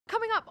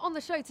Coming up on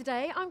the show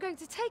today, I'm going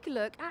to take a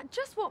look at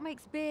just what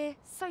makes beer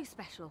so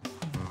special.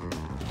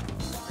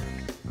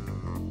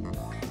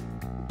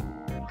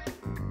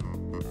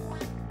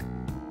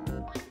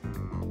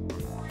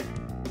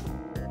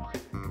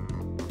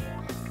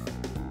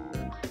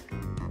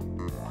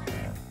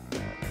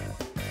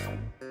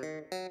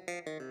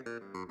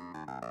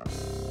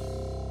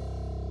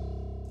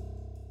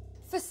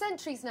 For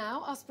centuries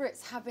now, us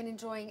Brits have been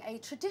enjoying a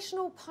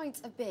traditional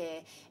pint of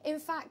beer. In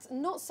fact,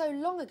 not so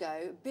long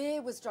ago,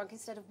 beer was drunk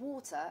instead of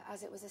water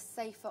as it was a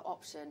safer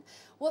option.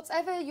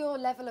 Whatever your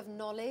level of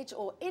knowledge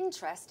or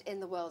interest in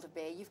the world of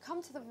beer, you've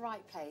come to the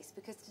right place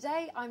because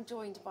today I'm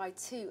joined by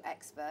two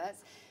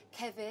experts.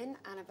 Kevin,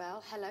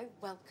 Annabel, hello,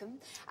 welcome.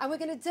 And we're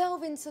going to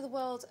delve into the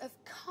world of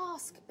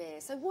cask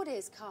beer. So what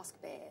is cask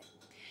beer?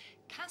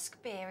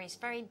 Cask beer is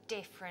very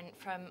different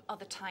from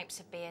other types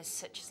of beers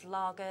such as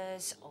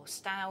lagers or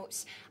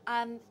stouts.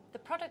 The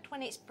product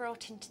when it's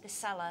brought into the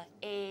cellar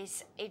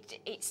is,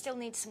 it still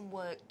needs some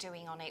work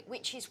doing on it,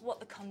 which is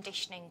what the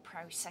conditioning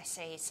process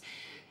is.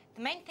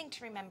 The main thing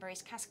to remember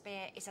is cask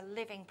beer is a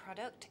living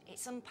product,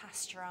 it's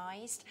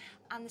unpasteurised,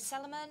 and the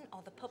cellarman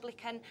or the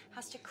publican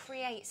has to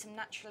create some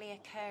naturally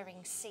occurring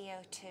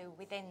CO2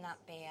 within that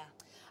beer.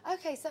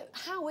 Okay, so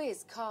how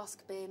is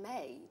cask beer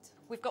made?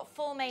 We've got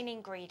four main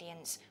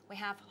ingredients. We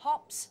have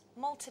hops,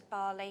 malted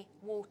barley,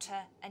 water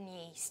and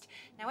yeast.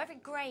 Now every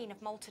grain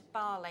of malted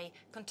barley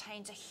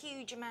contains a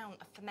huge amount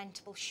of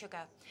fermentable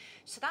sugar.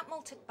 So that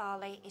malted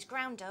barley is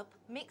ground up,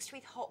 mixed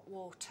with hot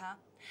water,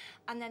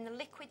 and then the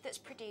liquid that's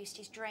produced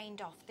is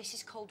drained off. This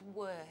is called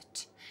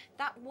wort.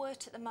 That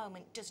wort at the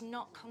moment does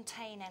not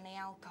contain any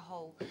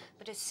alcohol,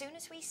 but as soon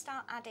as we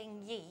start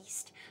adding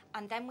yeast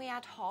and then we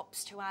add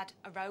hops to add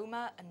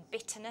aroma and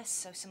bitterness,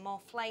 so some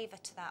more flavour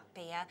to that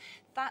beer,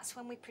 that's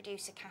when we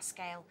produce a cask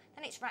ale.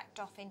 Then it's racked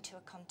off into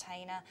a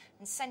container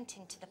and sent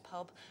into the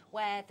pub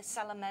where the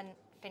cellarman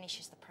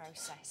finishes the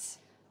process.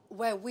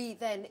 Where we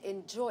then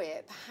enjoy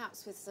it,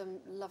 perhaps with some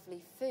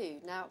lovely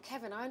food. Now,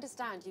 Kevin, I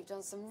understand you've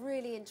done some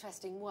really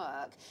interesting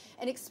work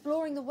in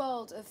exploring the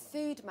world of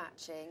food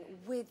matching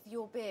with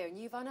your beer, and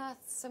you've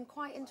unearthed some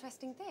quite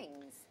interesting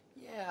things.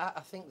 Yeah, I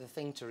think the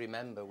thing to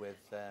remember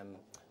with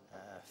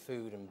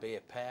food and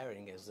beer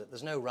pairing is that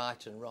there's no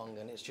right and wrong,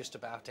 and it's just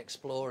about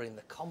exploring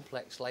the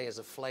complex layers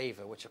of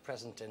flavour which are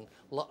present in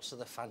lots of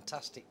the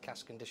fantastic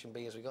cask conditioned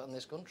beers we've got in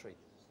this country.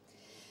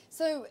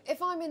 So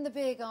if I'm in the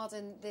beer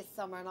garden this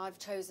summer and I've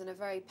chosen a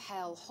very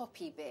pale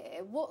hoppy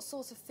beer, what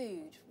sort of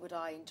food would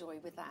I enjoy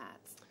with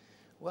that?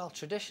 Well,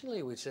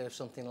 traditionally we'd serve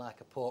something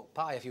like a pork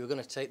pie. If you were going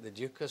to take the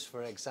Dukas,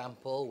 for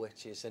example,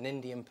 which is an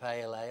Indian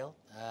pale ale,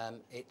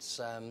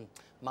 it's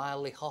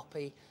mildly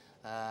hoppy,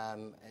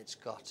 it's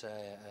got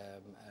a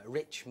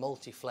rich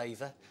malty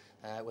flavour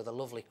with a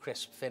lovely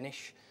crisp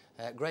finish.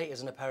 Great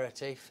as an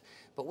aperitif,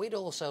 but we'd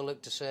also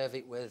look to serve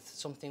it with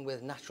something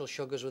with natural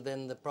sugars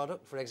within the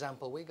product. For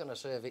example, we're going to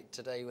serve it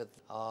today with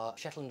our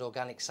Shetland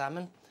organic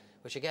salmon,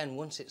 which again,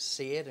 once it's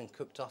seared and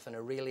cooked off in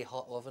a really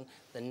hot oven,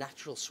 the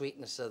natural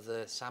sweetness of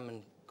the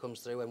salmon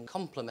comes through and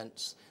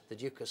complements the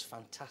Dukas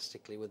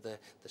fantastically with the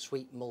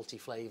sweet malty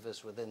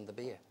flavours within the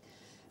beer.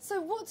 So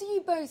what do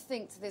you both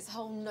think to this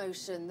whole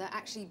notion that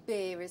actually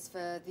beer is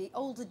for the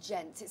older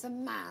gents, it's a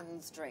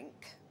man's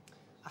drink?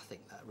 I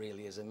think that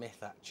really is a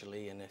myth,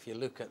 actually, and if you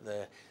look at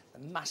the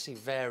massive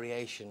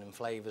variation in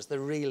flavours, there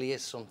really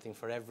is something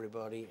for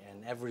everybody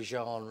and every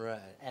genre,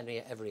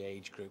 every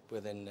age group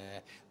within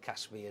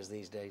cask beers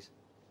these days.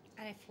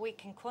 And if we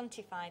can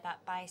quantify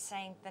that by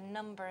saying the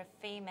number of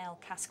female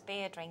cask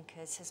beer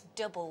drinkers has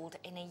doubled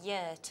in a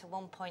year to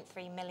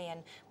 1.3 million,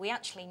 we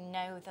actually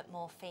know that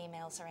more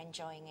females are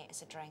enjoying it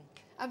as a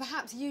drink. And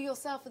perhaps you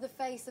yourself are the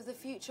face of the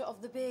future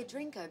of the beer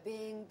drinker,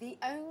 being the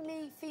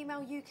only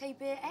female UK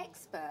beer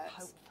expert.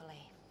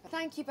 Hopefully.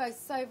 Thank you both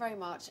so very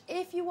much.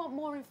 If you want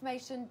more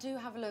information, do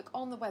have a look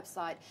on the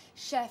website,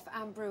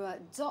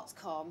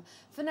 chefandbrewer.com.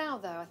 For now,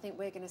 though, I think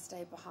we're going to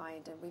stay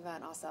behind and we've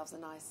earned ourselves a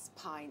nice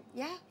pint.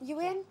 Yeah? You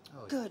in?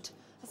 Oh, yeah. Good.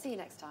 I'll see you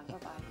next time.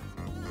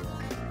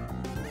 Bye-bye.